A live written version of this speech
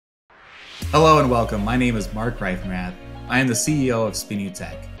Hello and welcome. My name is Marc Reifenrath. I am the CEO of Spinu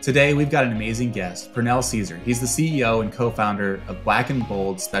Tech. Today, we've got an amazing guest, Pernell Cezar. He's the CEO and co-founder of Black and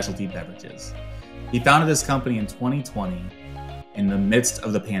Bold Specialty Beverages. He founded this company in 2020 in the midst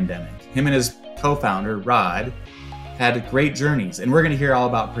of the pandemic. Him and his co-founder, Rod, had great journeys, and we're going to hear all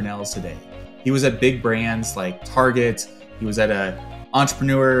about Pernell's today. He was at big brands like Target. He was at an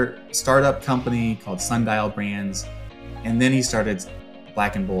entrepreneur startup company called Sundial Brands, and then he started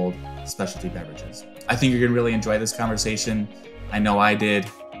Black and Bold Specialty Beverages. I think you're going to really enjoy this conversation. I know I did,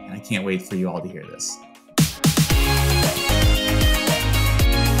 and I can't wait for you all to hear this.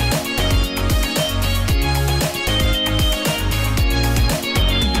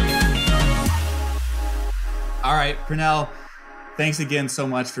 All right, Pernell, thanks again so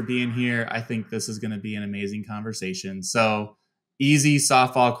much for being here. I think this is going to be an amazing conversation. So, easy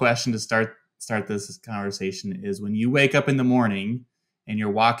softball question to start this conversation is, when you wake up in the morning and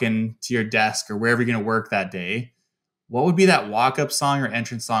you're walking to your desk or wherever you're going to work that day, what would be that walk-up song or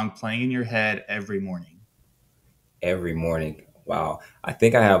entrance song playing in your head every morning? Every morning. Wow. I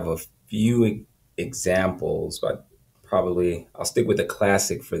think I have a few examples, but probably I'll stick with a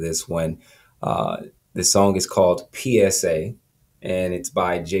classic for this one. This song is called PSA, and it's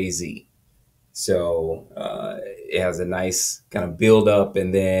by Jay-Z. So it has a nice kind of build up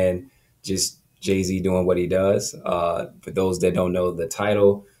and then just Jay-Z doing what he does. For those that don't know the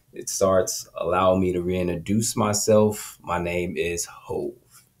title, it starts, "Allow me to reintroduce myself. My name is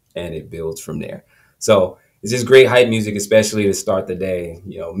Hove," and it builds from there. So it's just great hype music, especially to start the day.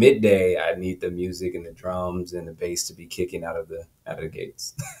 You know, midday, I need the music and the drums and the bass to be kicking out of the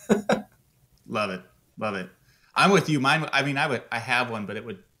gates. Love it. Love it. I'm with you. Mine, I have one, but it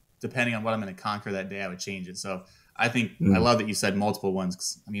would, depending on what I'm going to conquer that day, I would change it. So I think I love that you said multiple ones.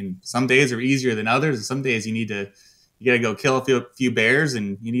 'Cause, some days are easier than others. And some days you got to go kill a few bears,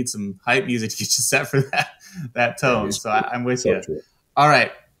 and you need some hype music to get you set for that tone. So I'm with you. True. All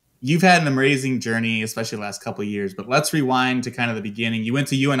right. You've had an amazing journey, especially the last couple of years, but let's rewind to kind of the beginning. You went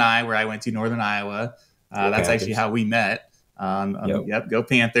to UNI, where I went to, Northern Iowa. That's Panthers. Actually how we met. Yep, go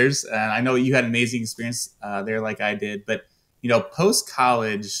Panthers. And I know you had an amazing experience there like I did, but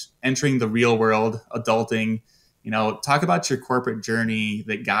post-college, entering the real world, adulting, talk about your corporate journey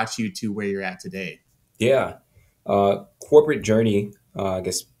that got you to where you're at today. Yeah. Corporate journey, I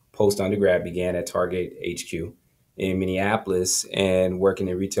guess post-undergrad, began at Target HQ in Minneapolis and working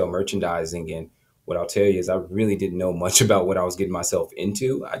in retail merchandising. And what I'll tell you is I really didn't know much about what I was getting myself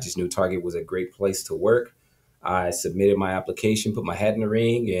into. I just knew Target was a great place to work. I submitted my application, put my hat in the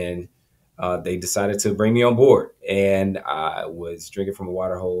ring, and they decided to bring me on board. And I was drinking from a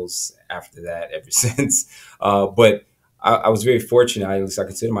water hose after that ever since. But I was very fortunate. At least I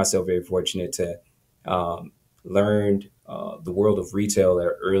consider myself very fortunate to learn the world of retail at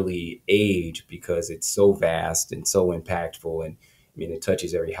an early age, because it's so vast and so impactful. And it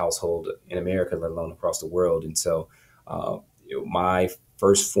touches every household in America, let alone across the world. And so my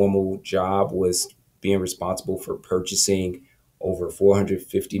first formal job was being responsible for purchasing over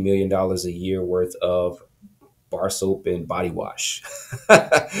 $450 million a year worth of bar soap and body wash,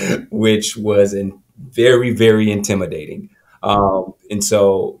 which was very, very intimidating. And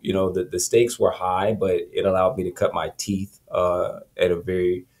so, the stakes were high, but it allowed me to cut my teeth at a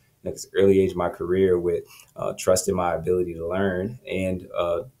very early age of my career with trusting my ability to learn and,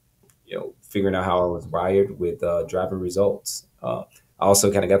 figuring out how I was wired with driving results. I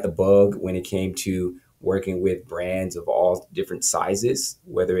also kind of got the bug when it came to working with brands of all different sizes,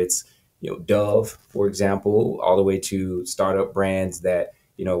 whether it's, Dove, for example, all the way to startup brands that,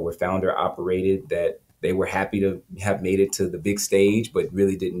 were founder operated, that they were happy to have made it to the big stage, but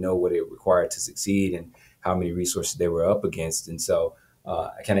really didn't know what it required to succeed and how many resources they were up against. And so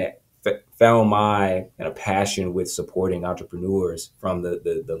I kind of found my kind of passion with supporting entrepreneurs from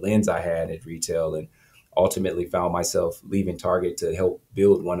the lens I had at retail, and ultimately found myself leaving Target to help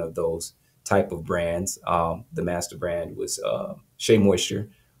build one of those type of brands. The master brand was Shea Moisture,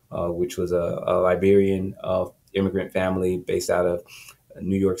 which was a Liberian immigrant family based out of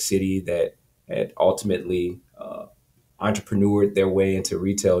New York City that had ultimately entrepreneured their way into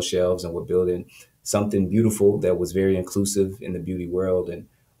retail shelves and were building something beautiful that was very inclusive in the beauty world. And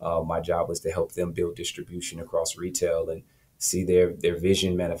my job was to help them build distribution across retail and see their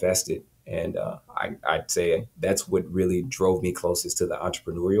vision manifested. And I'd say that's what really drove me closest to the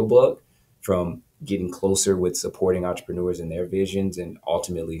entrepreneurial bug, from getting closer with supporting entrepreneurs and their visions, and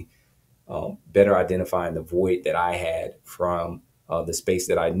ultimately better identifying the void that I had from the space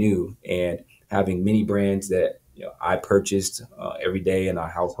that I knew, and having many brands that I purchased every day in our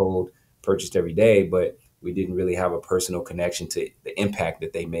household, purchased every day, but we didn't really have a personal connection to the impact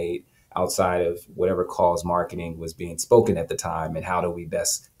that they made outside of whatever cause marketing was being spoken at the time, and how do we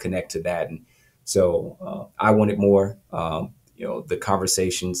best connect to that. And so I wanted more. The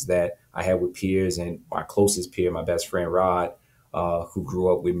conversations that I had with peers, and my closest peer, my best friend Rod, who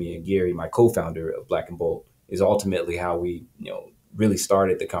grew up with me, and Gary, my co-founder of Black and Bold, is ultimately how we really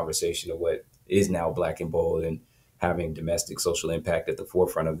started the conversation of what is now Black and Bold, and having domestic social impact at the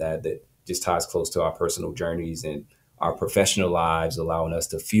forefront of that. That just ties close to our personal journeys and our professional lives, allowing us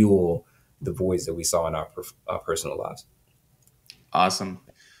to fuel the voids that we saw in our personal lives. Awesome.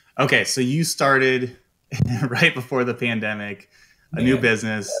 Okay, so you started right before the pandemic, a new Man,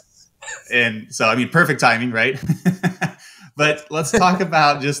 business. And so, I mean, perfect timing, right? But let's talk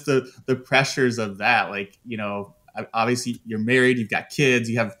about just the pressures of that. Like, obviously you're married, you've got kids,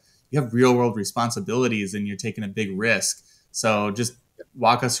 you have real world responsibilities, and you're taking a big risk. So just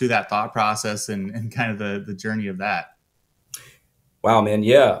walk us through that thought process and kind of the journey of that. wow, man.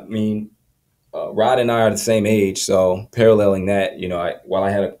 Yeah. I mean, Rod and I are the same age. So paralleling that, while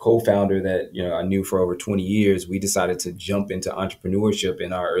I had a co-founder that, I knew for over 20 years, we decided to jump into entrepreneurship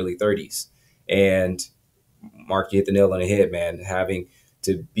in our early 30s. And Mark, you hit the nail on the head, man. Having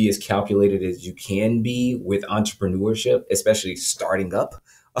to be as calculated as you can be with entrepreneurship, especially starting up,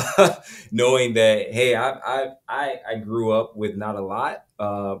 knowing that, hey, I grew up with not a lot,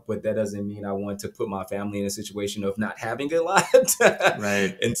 but that doesn't mean I want to put my family in a situation of not having a lot.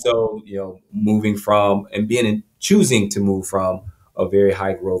 Right. And so, moving from and choosing to move from a very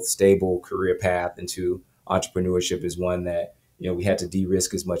high growth, stable career path into entrepreneurship is one that we had to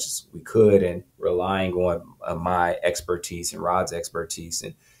de-risk as much as we could, and relying on my expertise and Rod's expertise,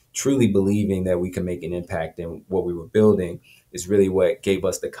 and truly believing that we can make an impact in what we were building is really what gave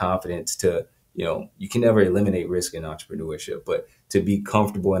us the confidence to, you can never eliminate risk in entrepreneurship, but to be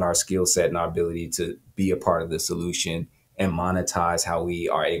comfortable in our skill set and our ability to be a part of the solution and monetize how we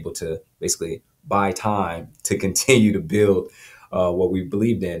are able to basically buy time to continue to build what we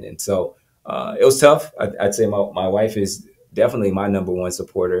believed in. And so it was tough. I'd say my wife is definitely my number one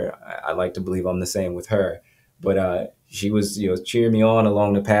supporter. I like to believe I'm the same with her, but she was, cheering me on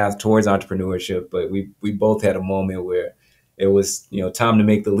along the path towards entrepreneurship. But we both had a moment where it was, time to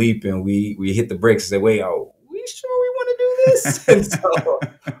make the leap, and we hit the brakes and said, "Wait, are we sure we want to do this?" And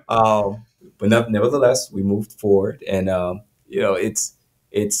so, but nevertheless, we moved forward, and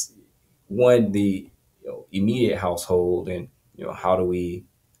it's one, the immediate household, and how do we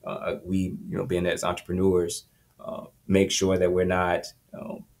being as entrepreneurs, make sure that we're not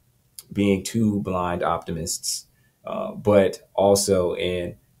being too blind optimists, but also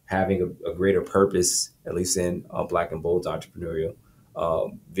in having a greater purpose, at least in Black and Bold's entrepreneurial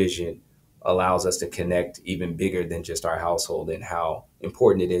vision, allows us to connect even bigger than just our household, and how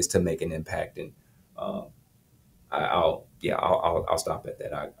important it is to make an impact. And uh, I'll stop at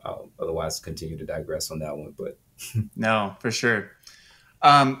that. I'll otherwise continue to digress on that one, but No, for sure.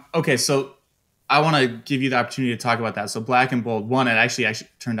 Okay, so I want to give you the opportunity to talk about that. So Black and Bold, one, it actually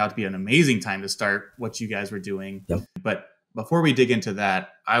turned out to be an amazing time to start what you guys were doing. yeah. But before we dig into that,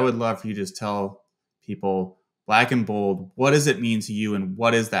 I would love for you to just tell people Black and Bold, what does it mean to you, and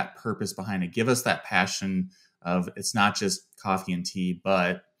what is that purpose behind it? Give us that passion of it's not just coffee and tea,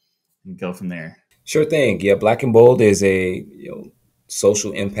 but go from there. Sure thing. Yeah, Black and Bold is a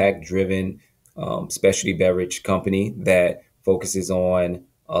social impact driven specialty beverage company that focuses on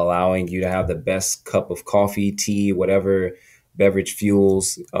allowing you to have the best cup of coffee, tea, whatever beverage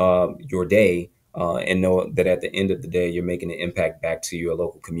fuels your day, and know that at the end of the day, you're making an impact back to your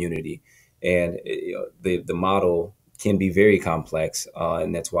local community. And the model can be very complex,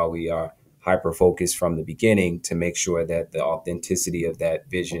 and that's why we are hyper focused from the beginning to make sure that the authenticity of that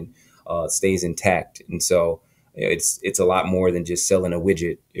vision stays intact. And so it's a lot more than just selling a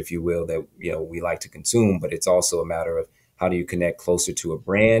widget, if you will, that we like to consume, but it's also a matter of how do you connect closer to a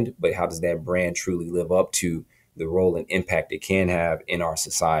brand, but how does that brand truly live up to the role and impact it can have in our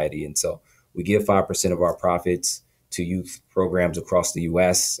society. And so we give 5% of our profits to youth programs across the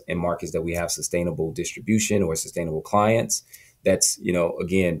US and markets that we have sustainable distribution or sustainable clients. That's,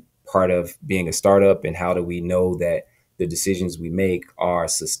 again, part of being a startup, and how do we know that the decisions we make are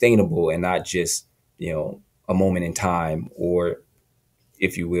sustainable and not just, a moment in time, or,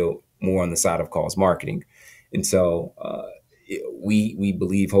 if you will, more on the side of cause marketing. And so we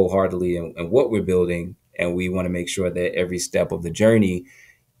believe wholeheartedly in what we're building, and we want to make sure that every step of the journey,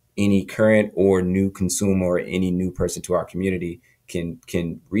 any current or new consumer or any new person to our community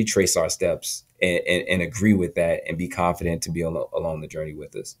can retrace our steps and agree with that and be confident to be along the journey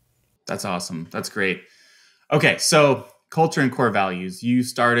with us. That's awesome. That's great. Okay, so culture and core values. You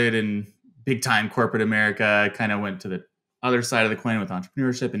started in big time corporate America, kind of went to the other side of the coin with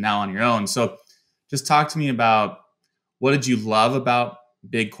entrepreneurship and now on your own. So just talk to me about, what did you love about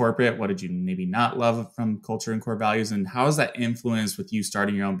big corporate? What did you maybe not love from culture and core values? And how has that influenced with you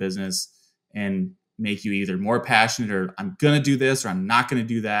starting your own business and make you either more passionate or I'm going to do this or I'm not going to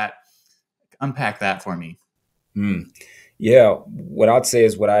do that? Unpack that for me. Hmm. Yeah, what I'd say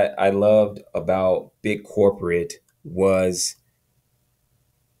is what I loved about big corporate was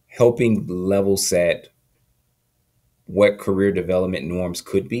helping level set what career development norms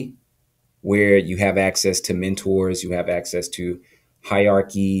could be, where you have access to mentors, you have access to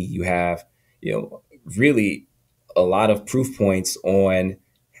hierarchy, you have, really a lot of proof points on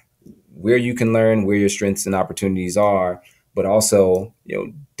where you can learn, where your strengths and opportunities are, but also,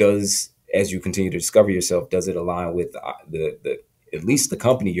 does as you continue to discover yourself, does it align with the at least the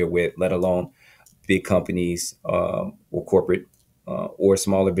company you're with, let alone big companies or corporate or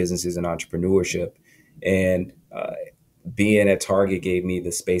smaller businesses and entrepreneurship. And being at Target gave me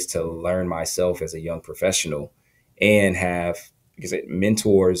the space to learn myself as a young professional and have, because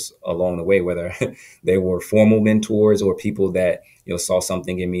mentors along the way, whether they were formal mentors or people that saw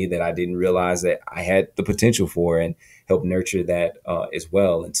something in me that I didn't realize that I had the potential for, and help nurture that as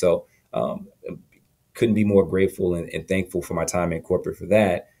well. And so couldn't be more grateful and thankful for my time in corporate for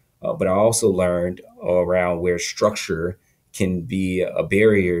that. But I also learned around where structure can be a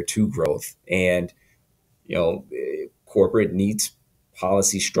barrier to growth. And corporate needs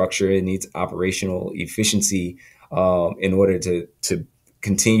policy structure, it needs operational efficiency in order to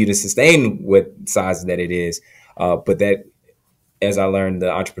continue to sustain what size that it is. But that, as I learned the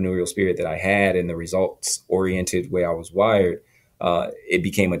entrepreneurial spirit that I had and the results oriented way I was wired, it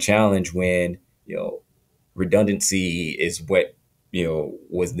became a challenge when redundancy is what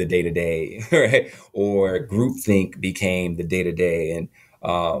was the day to day, right? Or groupthink became the day to day, and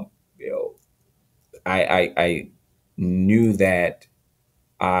I knew that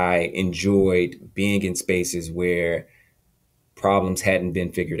I enjoyed being in spaces where problems hadn't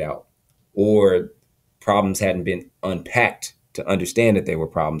been figured out or problems hadn't been unpacked to understand that they were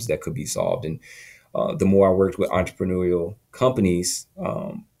problems that could be solved. And the more I worked with entrepreneurial companies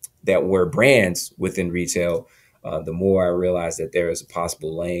that were brands within retail, the more I realized that there is a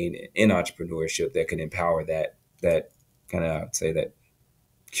possible lane in entrepreneurship that can empower that kind of, I'd say, that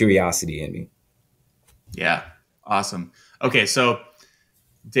curiosity in me. Yeah. Awesome. Okay. So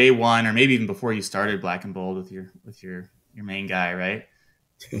day one, or maybe even before you started Black and Bold with your main guy, right?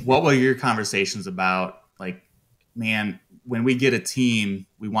 What were your conversations about? Like, man, when we get a team,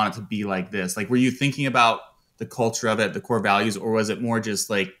 we want it to be like this. Like, were you thinking about the culture of it, the core values, or was it more just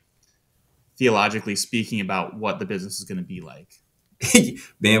like theologically speaking about what the business is going to be like?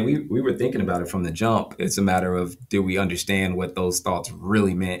 Man, we were thinking about it from the jump. It's a matter of, do we understand what those thoughts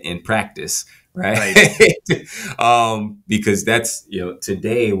really meant in practice, right? Right. Because that's,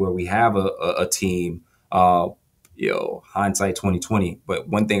 today where we have a team, hindsight 2020. But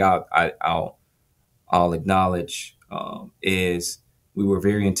one thing I'll acknowledge is we were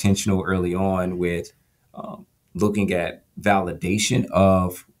very intentional early on with looking at validation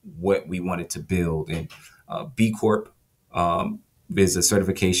of what we wanted to build. And B Corp is a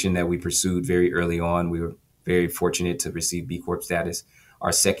certification that we pursued very early on. We were very fortunate to receive B Corp status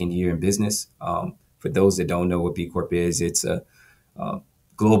our second year in business. For those that don't know what B Corp is, it's a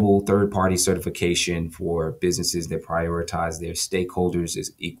global third-party certification for businesses that prioritize their stakeholders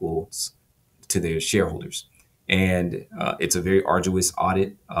as equals to their shareholders. And it's a very arduous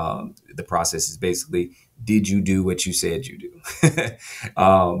audit. The process is basically, did you do what you said you do?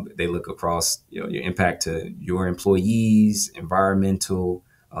 They look across your impact to your employees, environmental,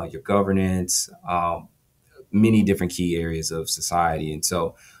 your governance, many different key areas of society. And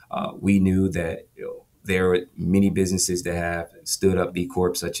so we knew that there are many businesses that have stood up B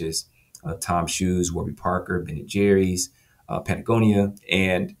Corp, such as Tom Shoes, Warby Parker, Ben& Jerry's, Patagonia.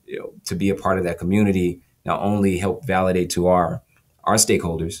 And to be a part of that community not only help validate to our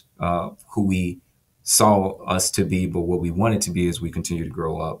stakeholders who we saw us to be, but what we wanted to be as we continue to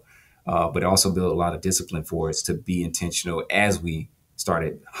grow up, but also build a lot of discipline for us to be intentional as we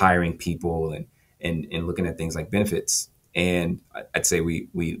started hiring people and looking at things like benefits. And I'd say we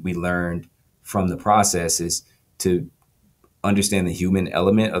learned from the process is to understand the human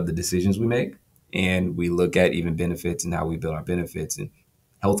element of the decisions we make. And we look at even benefits and how we build our benefits, and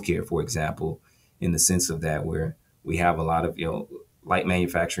healthcare, for example, in the sense of that, where we have a lot of, light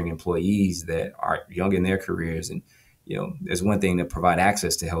manufacturing employees that are young in their careers. And, there's one thing to provide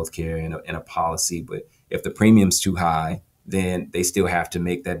access to healthcare in a policy, but if the premium's too high, then they still have to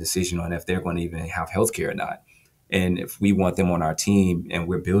make that decision on if they're going to even have healthcare or not. And if we want them on our team and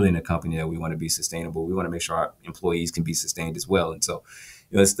we're building a company that we want to be sustainable, we want to make sure our employees can be sustained as well. And so,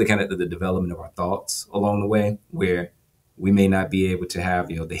 it's the kind of the development of our thoughts along the way, where we may not be able to have,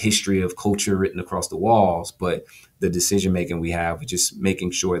 the history of culture written across the walls, but the decision making we have, just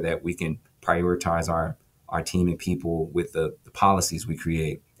making sure that we can prioritize our team and people with the policies we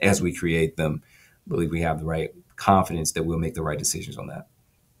create as we create them. I believe we have the right confidence that we'll make the right decisions on that.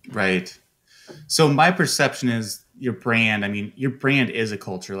 Right. So my perception is your brand. I mean, your brand is a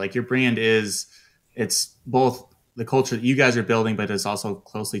culture. Like your brand is, it's both the culture that you guys are building, but it's also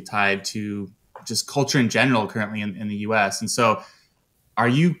closely tied to just culture in general currently in the US. And so are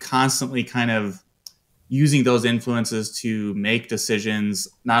you constantly kind of using those influences to make decisions,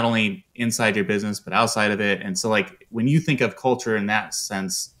 not only inside your business, but outside of it? And so like when you think of culture in that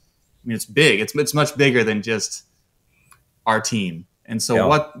sense, I mean, it's big, it's much bigger than just our team. And so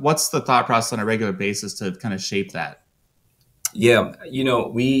Yeah. what's the thought process on a regular basis to kind of shape that? Yeah.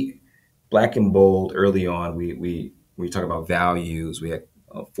 We Black and Bold early on, we talk about values. We had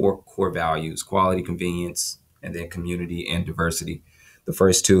four core values: quality, convenience, and then community and diversity. The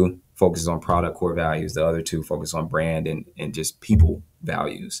first two focuses on product core values. The other two focus on brand and just people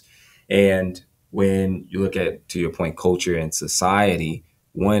values. And when you look at, to your point, culture and society,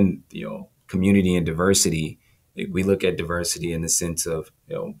 one, community and diversity, we look at diversity in the sense of,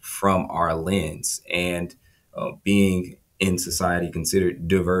 from our lens, and being in society considered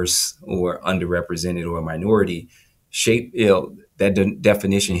diverse or underrepresented or a minority, shape, that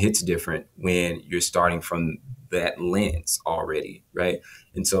definition hits different when you're starting from that lens already, right?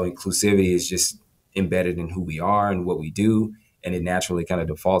 And so inclusivity is just embedded in who we are and what we do, and it naturally kind of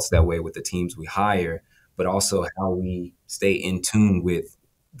defaults that way with the teams we hire, but also how we stay in tune with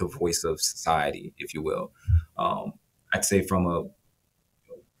the voice of society, if you will. Um, I'd say from a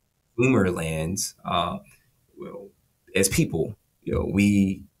boomer lens, well, as people,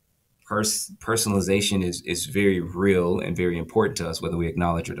 we personalization is very real and very important to us, whether we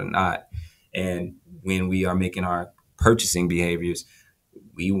acknowledge it or not. And when we are making our purchasing behaviors,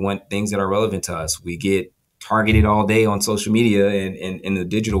 we want things that are relevant to us. We get targeted all day on social media and in the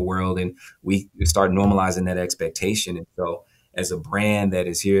digital world, and we start normalizing that expectation. And so, as a brand that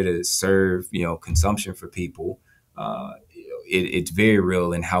is here to serve, consumption for people, it's very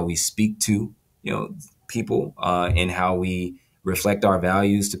real in how we speak to, people, and how we reflect our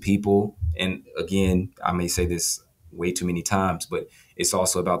values to people. And again, I may say this way too many times, but it's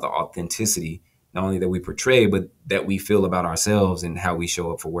also about the authenticity, not only that we portray, but that we feel about ourselves and how we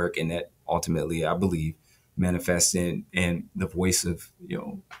show up for work. And that ultimately, I believe, manifests in the voice of,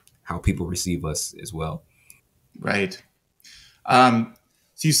 how people receive us as well. Right.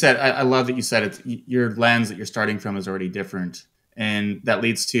 So you said, I love that you said it's your lens that you're starting from is already different. And that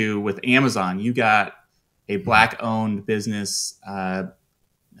leads to with Amazon, you got a Black owned business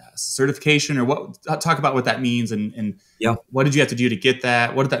certification, or what? Talk about what that means, and Yeah. what did you have to do to get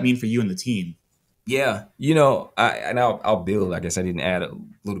that? What did that mean for you and the team? Yeah, I'll build. I guess I didn't add a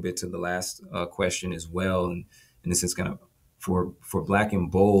little bit to the last question as well, and in this sense, kind of for Black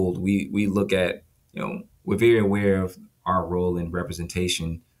and Bold, we look at, we're very aware of our role in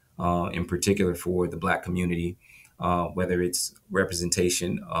representation, in particular for the Black community, whether it's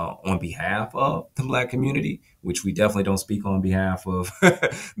representation on behalf of the Black community, which we definitely don't speak on behalf of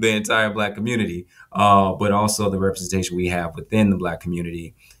the entire Black community, but also the representation we have within the Black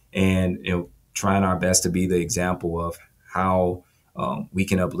community, and trying our best to be the example of how we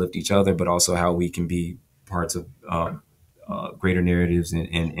can uplift each other, but also how we can be parts of greater narratives and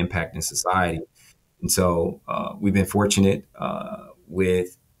impact in society. And so we've been fortunate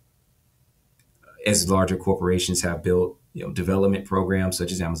with, as larger corporations have built, development programs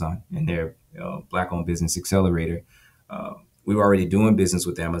such as Amazon and their Black-owned business accelerator. We were already doing business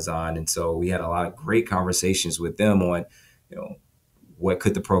with Amazon, and so we had a lot of great conversations with them on, what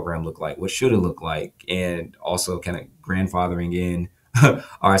could the program look like, what should it look like, and also kind of grandfathering in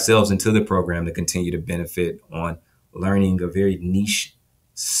ourselves into the program to continue to benefit on learning a very niche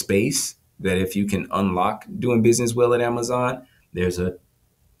space that if you can unlock doing business well at Amazon, there's a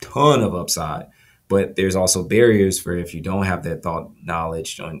ton of upside. But there's also barriers for if you don't have that thought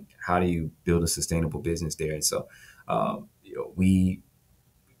knowledge on how do you build a sustainable business there. And so we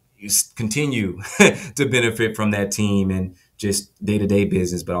continue to benefit from that team and just day-to-day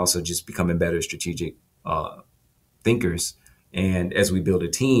business, but also just becoming better strategic thinkers. And as we build a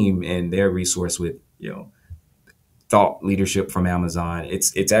team and their resource with, thought leadership from Amazon,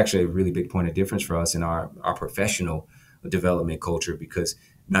 it's actually a really big point of difference for us in our professional development culture, because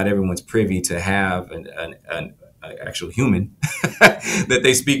not everyone's privy to have an actual human that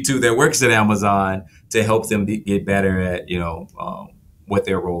they speak to that works at Amazon to help them get better at what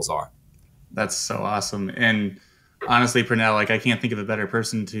their roles are. That's so awesome. And honestly, Pernell, like I can't think of a better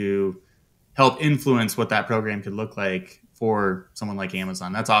person to help influence what that program could look like for someone like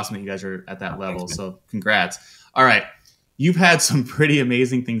Amazon. That's awesome that you guys are at that Thanks, level. man. So congrats. All right. You've had some pretty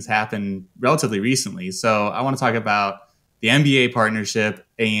amazing things happen relatively recently. So I want to talk about the NBA partnership,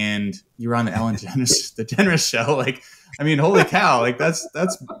 and you were on the Ellen DeGeneres, the Generous show. Like, I mean, holy cow! Like that's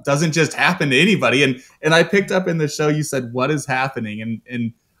doesn't just happen to anybody. And I picked up in the show you said, "What is happening?"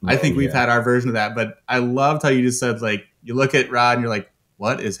 And I Oh think we've yeah. had our version of that. But I loved how you just said, like, you look at Rod and you're like,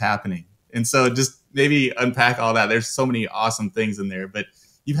 "What is happening?" And so just maybe unpack all that. There's so many awesome things in there, but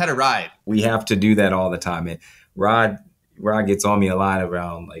you've had a ride. We have to do that all the time. And Rod Rod gets on me a lot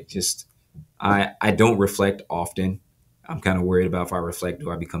around like just I don't reflect often. I'm kind of worried about if I reflect,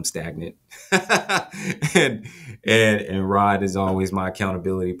 do I become stagnant? and and Rod is always my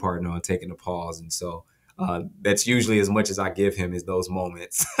accountability partner on taking a pause, and so that's usually as much as I give him is those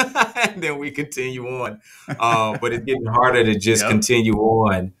moments, and then we continue on. But it's getting harder to just Yep. continue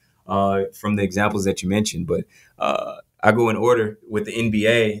on from the examples that you mentioned. But I go in order with the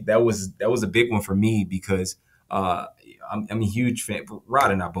NBA. That was a big one for me because uh, I'm a huge fan.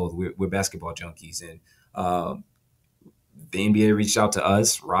 Rod and I both we're basketball junkies, and the NBA reached out to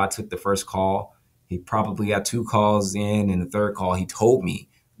us. Rod took the first call. He probably got two calls in, and the third call, he told me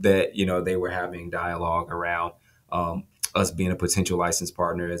that they were having dialogue around us being a potential license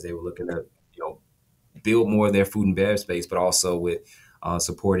partner as they were looking to build more of their food and beverage space, but also with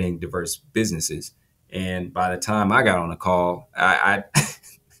supporting diverse businesses. And by the time I got on the call, I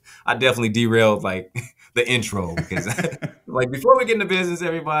I definitely derailed like the intro because like before we get into business,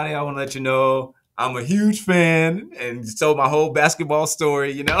 everybody, I want to let you know I'm a huge fan and told my whole basketball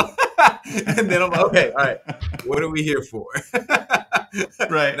story. And then I'm like, okay, all right, what are we here for?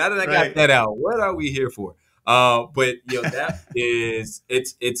 Right. Now that I got Right. that out, what are we here for? But that is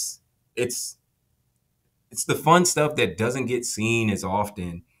it's it's the fun stuff that doesn't get seen as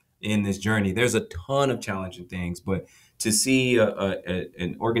often in this journey. There's a ton of challenging things, but to see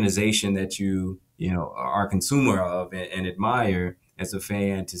an organization that are a consumer of and admire as a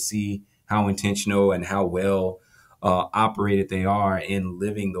fan, to see how intentional and how well operated they are in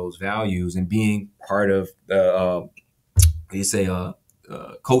living those values and being part of the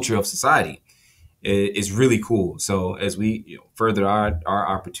culture of society is really cool. So as we further our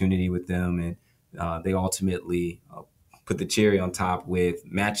opportunity with them, and they ultimately put the cherry on top with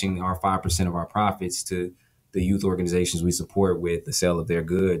matching our 5% of our profits to the youth organizations we support with the sale of their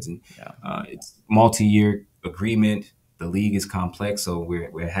goods, and Yeah. it's multi-year agreement. The league is complex, so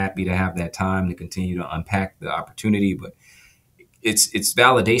we're happy to have that time to continue to unpack the opportunity. But it's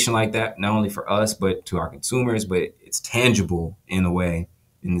validation like that, not only for us but to our consumers, but it's tangible in a way,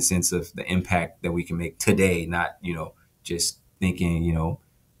 in the sense of the impact that we can make today, not just thinking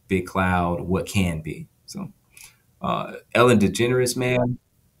big cloud what can be. So Ellen DeGeneres, man,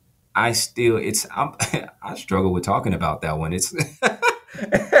 I struggle with talking about that one. It's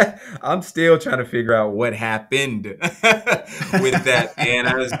I'm still trying to figure out what happened with that, man.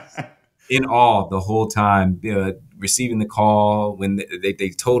 I was in awe the whole time, receiving the call when they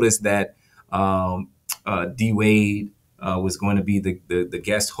told us that D Wade was going to be the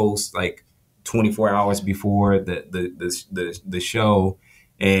guest host like 24 hours before the show,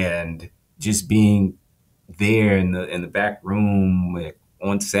 and just being there in the back room, like,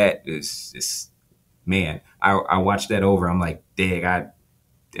 on set is man. I watched that over. I'm like, dang, that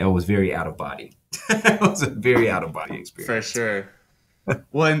was very out of body. It was a very out of body For experience. sure.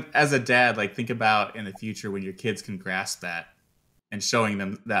 Well, and as a dad, like think about in the future when your kids can grasp that and showing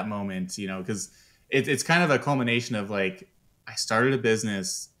them that moment, because it's kind of a culmination of like, I started a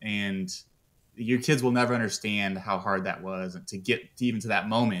business and your kids will never understand how hard that was to get to even to that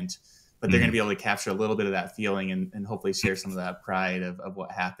moment, but they're going to Mm. be able to capture a little bit of that feeling and hopefully share some of that pride of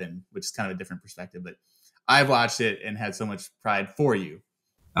what happened, which is kind of a different perspective. But I've watched it and had so much pride for you.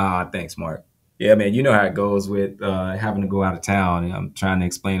 Thanks, Mark. Yeah, man, you know how it goes with having to go out of town. And I'm trying to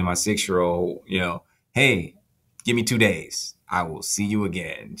explain to my 6-year-old, hey, give me 2 days. I will see you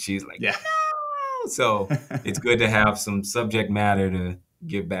again. She's like, Yeah. no. So it's good to have some subject matter to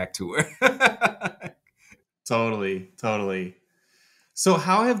give back to her. Totally. Totally. So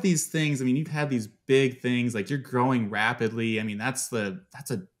how have these things, I mean, you've had these big things, like you're growing rapidly. I mean, that's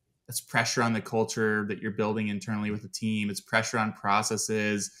pressure on the culture that you're building internally with the team. It's pressure on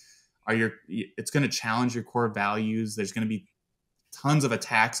processes. It's going to challenge your core values. There's going to be tons of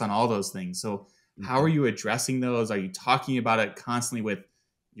attacks on all those things. So how are you addressing those? Are you talking about it constantly with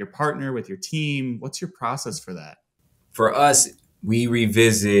your partner, with your team? What's your process for that? For us, we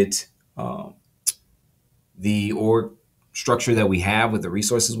revisit um, the org structure that we have with the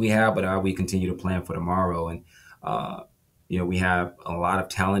resources we have, but how we continue to plan for tomorrow. And uh, we have a lot of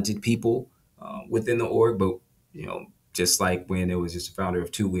talented people within the org, but just like when it was just a founder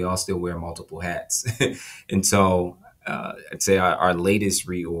of two, we all still wear multiple hats. And so I'd say our latest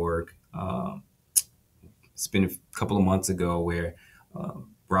reorg. It's been a couple of months ago where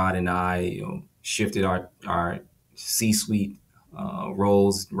Rod and I shifted our C-suite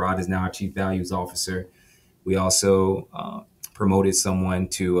roles. Rod is now our chief values officer. We also promoted someone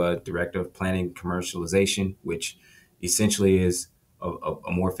to a director of planning commercialization, which essentially is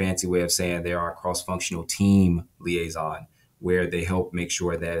a more fancy way of saying they're our cross-functional team liaison, where they help make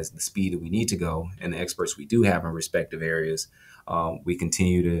sure that as the speed that we need to go and the experts we do have in respective areas, we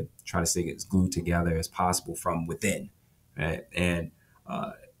continue to try to stay as glued together as possible from within. Right? And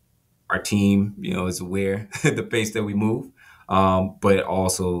our team, is aware the pace that we move, but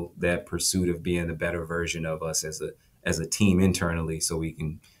also that pursuit of being the better version of us as a team internally, so we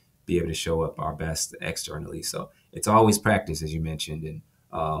can be able to show up our best externally. So it's always practice, as you mentioned, and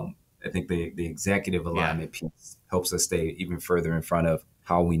I think the executive Yeah. alignment piece helps us stay even further in front of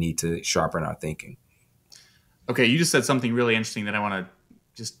how we need to sharpen our thinking. Okay, you just said something really interesting that I want to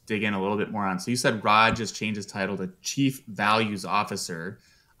just dig in a little bit more on. So you said Rod just changed his title to Chief Values Officer.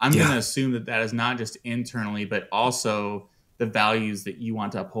 I'm going to Yeah, assume that that is not just internally, but also the values that you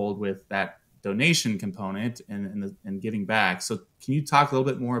want to uphold with that donation component and giving back. So can you talk a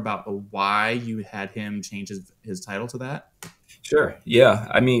little bit more about the why you had him change his title to that? sure. Yeah,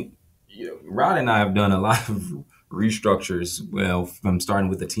 I mean, Rod and I have done a lot of restructures. Well, from starting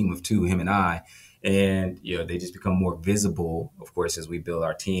with a team of two, him and I, and they just become more visible, of course, as we build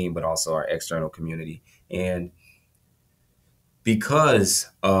our team, but also our external community. And because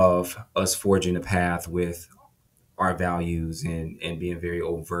of us forging a path with our values and being very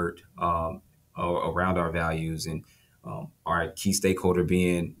overt around our values, and our key stakeholder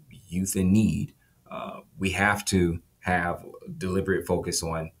being youth in need, we have to have deliberate focus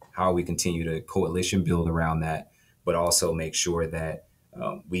on how we continue to coalition build around that, but also make sure that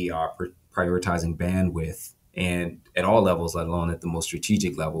we are prioritizing bandwidth and at all levels, let alone at the most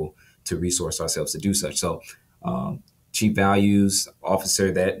strategic level, to resource ourselves to do such. So chief values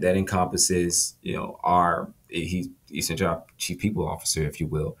officer, that encompasses he's essentially our chief people officer, if you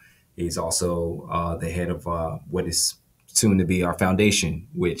will. He's also the head of what is soon to be our foundation,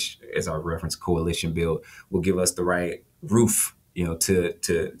 which, as our reference coalition build, will give us the right roof,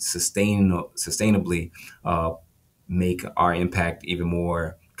 to sustainably make our impact even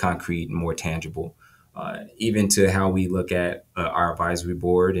more concrete and more tangible. Even to how we look at our advisory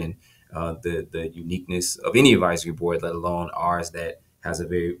board and the uniqueness of any advisory board, let alone ours that has a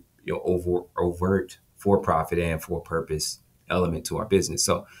very overt for-profit and for-purpose element to our business.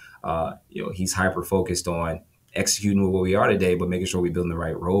 So he's hyper focused on executing what we are today, but making sure we're building the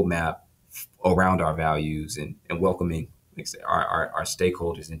right roadmap around our values and welcoming our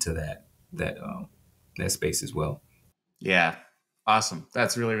stakeholders into that space as well. Yeah, awesome.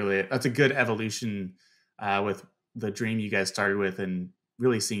 That's that's a good evolution with the dream you guys started with and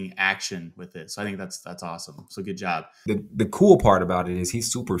really seeing action with it. So I think that's awesome. So good job. The cool part about it is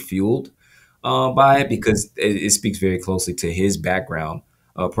he's super fueled by it, because it speaks very closely to his background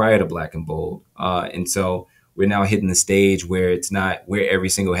prior to Black and Bold. And so we're now hitting the stage where it's not where every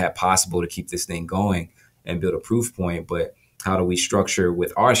single hat possible to keep this thing going and build a proof point, but how do we structure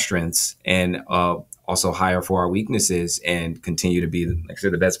with our strengths and also hire for our weaknesses and continue to be, like I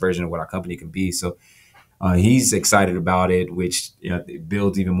said, the best version of what our company can be. So he's excited about it, which it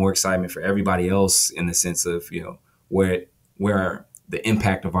builds even more excitement for everybody else in the sense of where the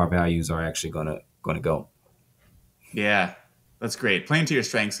impact of our values are actually gonna go. Yeah, that's great. Playing to your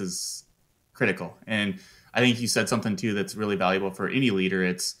strengths is critical. And I think you said something too that's really valuable for any leader.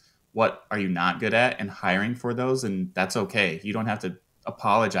 It's what are you not good at and hiring for those. And that's okay. You don't have to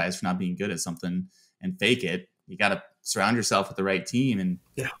apologize for not being good at something and fake it. You got to surround yourself with the right team. And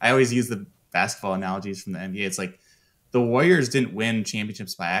Yeah. I always use the basketball analogies from the NBA. It's like the Warriors didn't win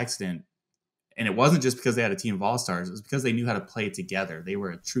championships by accident. And it wasn't just because they had a team of all-stars. It was because they knew how to play together. They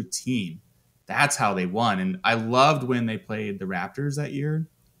were a true team. That's how they won. And I loved when they played the Raptors that year,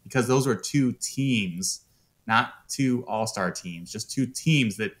 because those were two teams, not two all-star teams, just two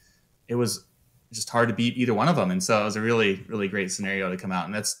teams that it was just hard to beat either one of them. And so it was a really, really great scenario to come out.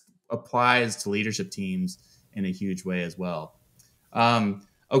 And that's applies to leadership teams in a huge way as well.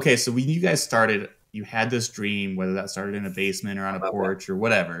 Okay, so when you guys started, you had this dream, whether that started in a basement or on a porch or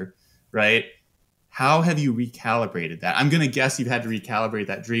whatever, right? How have you recalibrated that? I'm going to guess you've had to recalibrate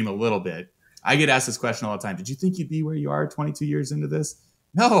that dream a little bit. I get asked this question all the time. Did you think you'd be where you are 22 years into this?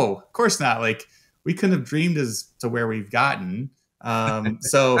 No, of course not. Like, we couldn't have dreamed as to where we've gotten.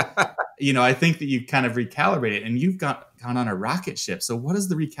 So, I think that you kind of recalibrated and you've gone on a rocket ship. So what has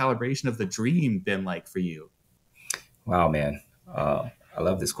the recalibration of the dream been like for you? Wow, man. I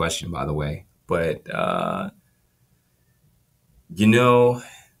love this question, by the way. But, you know,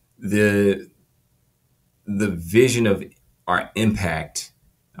 the the vision of our impact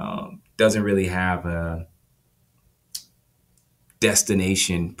doesn't really have a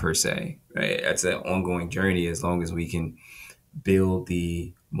destination per se, right? It's an ongoing journey as long as we can build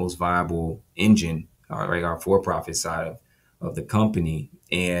the most viable engine, right, our for-profit side of the company.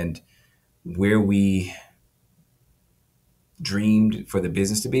 And where we dreamed for the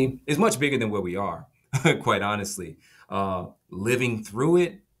business to be is much bigger than where we are, quite honestly. Living through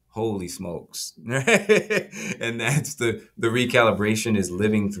it, holy smokes. And that's the recalibration, is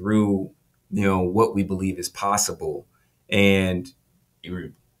living through, what we believe is possible, and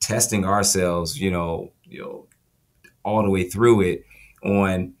you're testing ourselves, all the way through it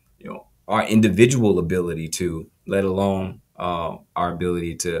on, our individual ability to, let alone our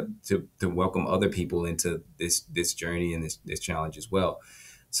ability to welcome other people into this journey and this challenge as well.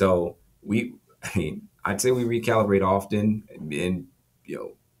 So I'd say we recalibrate often, and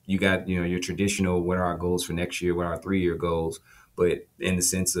you got your traditional, what are our goals for next year, what are our 3-year goals, but in the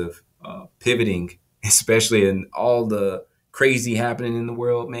sense of pivoting, especially in all the crazy happening in the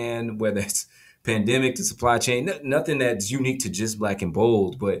world, man, whether it's pandemic to supply chain, nothing that's unique to just Black and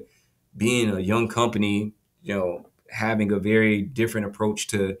Bold, but being a young company, having a very different approach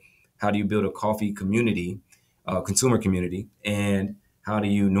to how do you build a coffee community, consumer community, and how do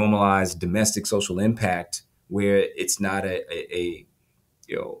you normalize domestic social impact where it's not there's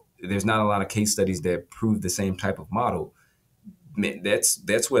not a lot of case studies that prove the same type of model. Man,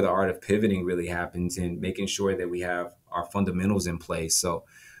 that's where the art of pivoting really happens, and making sure that we have our fundamentals in place. So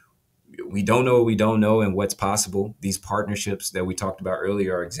we don't know what we don't know and what's possible. These partnerships that we talked about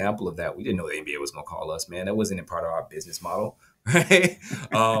earlier are an example of that. We didn't know the NBA was going to call us, man. That wasn't a part of our business model, right?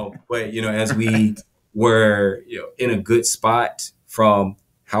 But as we were in a good spot from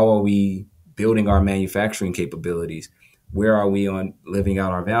how are we building our manufacturing capabilities, where are we on living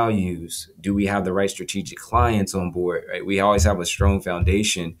out our values, do we have the right strategic clients on board, right? We always have a strong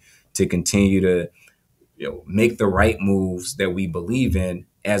foundation to continue to make the right moves that we believe in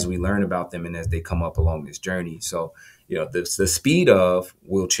as we learn about them and as they come up along this journey. So, the speed of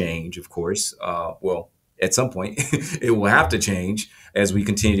will change, of course. Well, at some point, it will have to change as we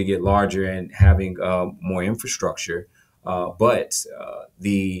continue to get larger and having more infrastructure. But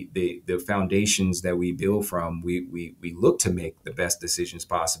the foundations that we build from, we look to make the best decisions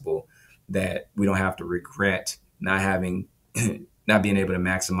possible, that we don't have to regret not having, not being able to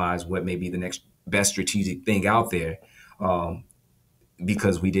maximize what may be the next best strategic thing out there,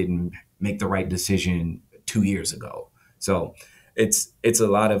 because we didn't make the right decision 2 years ago. So it's a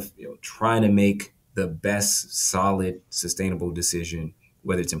lot of trying to make the best solid sustainable decision,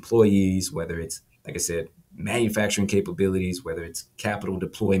 whether it's employees, whether it's, like I said, manufacturing capabilities, whether it's capital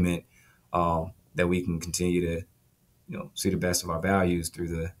deployment, that we can continue to see the best of our values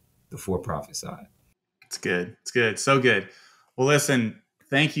through the for-profit side. It's good. It's good. So good. Well, listen,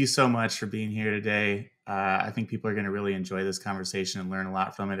 thank you so much for being here today. I think people are going to really enjoy this conversation and learn a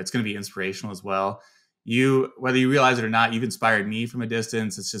lot from it. It's going to be inspirational as well. Whether you realize it or not, you've inspired me from a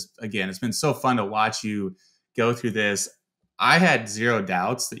distance. It's just, again, it's been so fun to watch you go through this. I had zero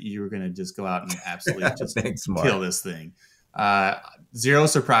doubts that you were going to just go out and absolutely just Thanks, Marc. kill this thing. Zero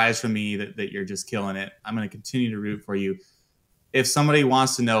surprise from me that you're just killing it. I'm going to continue to root for you. If somebody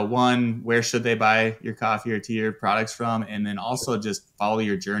wants to know, one, where should they buy your coffee or tea or products from? And then also just follow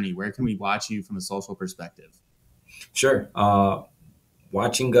your journey. Where can we watch you from a social perspective? Sure.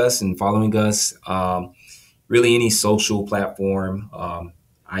 Watching us and following us, really any social platform,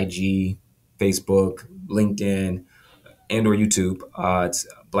 IG, Facebook, LinkedIn, and or YouTube. It's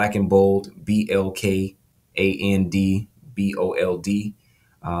Black and Bold, BLKANDBOLD.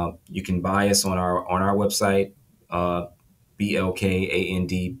 You can buy us on our website,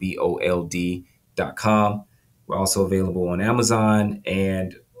 BLKANDBOLD.com. We're also available on Amazon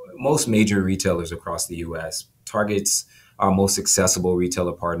and most major retailers across the U.S. Target's our most accessible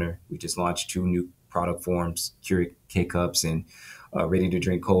retailer partner. We just launched 2 new product forms, Keurig K-Cups and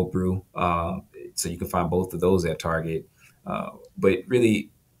ready-to-drink cold brew. So you can find both of those at Target. But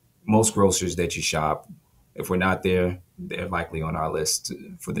really, most grocers that you shop, if we're not there, they're likely on our list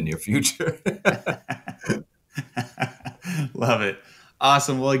for the near future. Love it.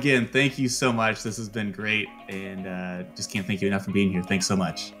 Awesome. Well, again, thank you so much. This has been great, and just can't thank you enough for being here. Thanks so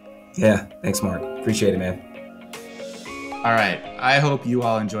much. Yeah, thanks, Mark. Appreciate it, man. All right. I hope you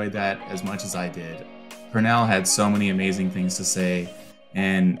all enjoyed that as much as I did. Pernell had so many amazing things to say,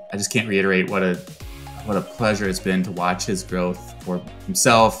 and I just can't reiterate what a pleasure it's been to watch his growth for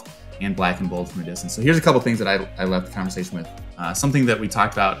himself and Black and Bold from a distance. So here's a couple things that I left the conversation with. Something that we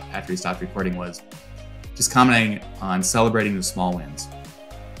talked about after he stopped recording was just commenting on celebrating the small wins.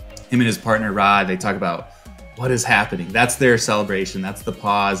 Him and his partner, Rod, they talk about what is happening. That's their celebration. That's the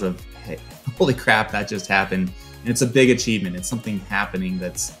pause of, hey, holy crap, that just happened. And it's a big achievement. It's something happening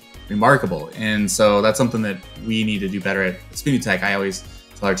that's remarkable. And so that's something that we need to do better at SpinUtech. I always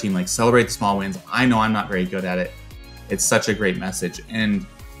tell our team, like, celebrate the small wins. I know I'm not very good at it. It's such a great message. And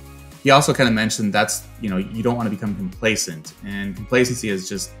he also kind of mentioned that's, you don't want to become complacent. And complacency is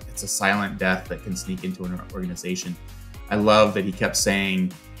just, it's a silent death that can sneak into an organization. I love that he kept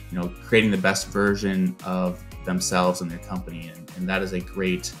saying, creating the best version of themselves and their company. And that is it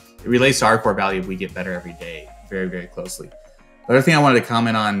relates to our core value of we get better every day very, very closely. The other thing I wanted to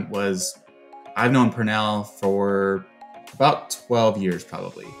comment on was I've known Pernell for about 12 years,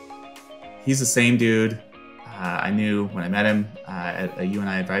 probably. He's the same dude I knew when I met him at a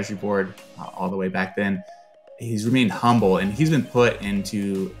UNI advisory board all the way back then. He's remained humble, and he's been put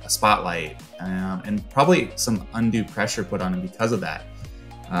into a spotlight and probably some undue pressure put on him because of that.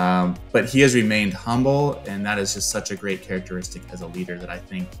 But he has remained humble, and that is just such a great characteristic as a leader that I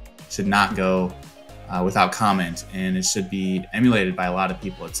think should not go without comment, and it should be emulated by a lot of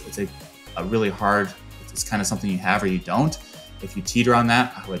people. It's a really hard, it's kind of something you have or you don't. If you teeter on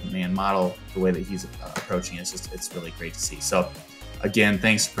that, I would model the way that he's approaching it. It's really great to see. So again,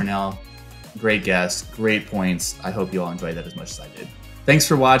 thanks to Pernell. Great guest, great points. I hope you all enjoyed that as much as I did. Thanks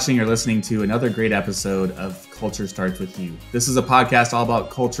for watching or listening to another great episode of Culture Starts With You. This is a podcast all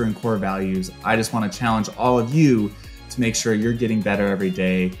about culture and core values. I just want to challenge all of you to make sure you're getting better every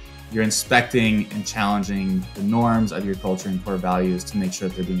day. You're inspecting and challenging the norms of your culture and core values to make sure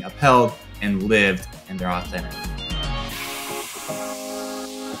that they're being upheld and lived and they're authentic.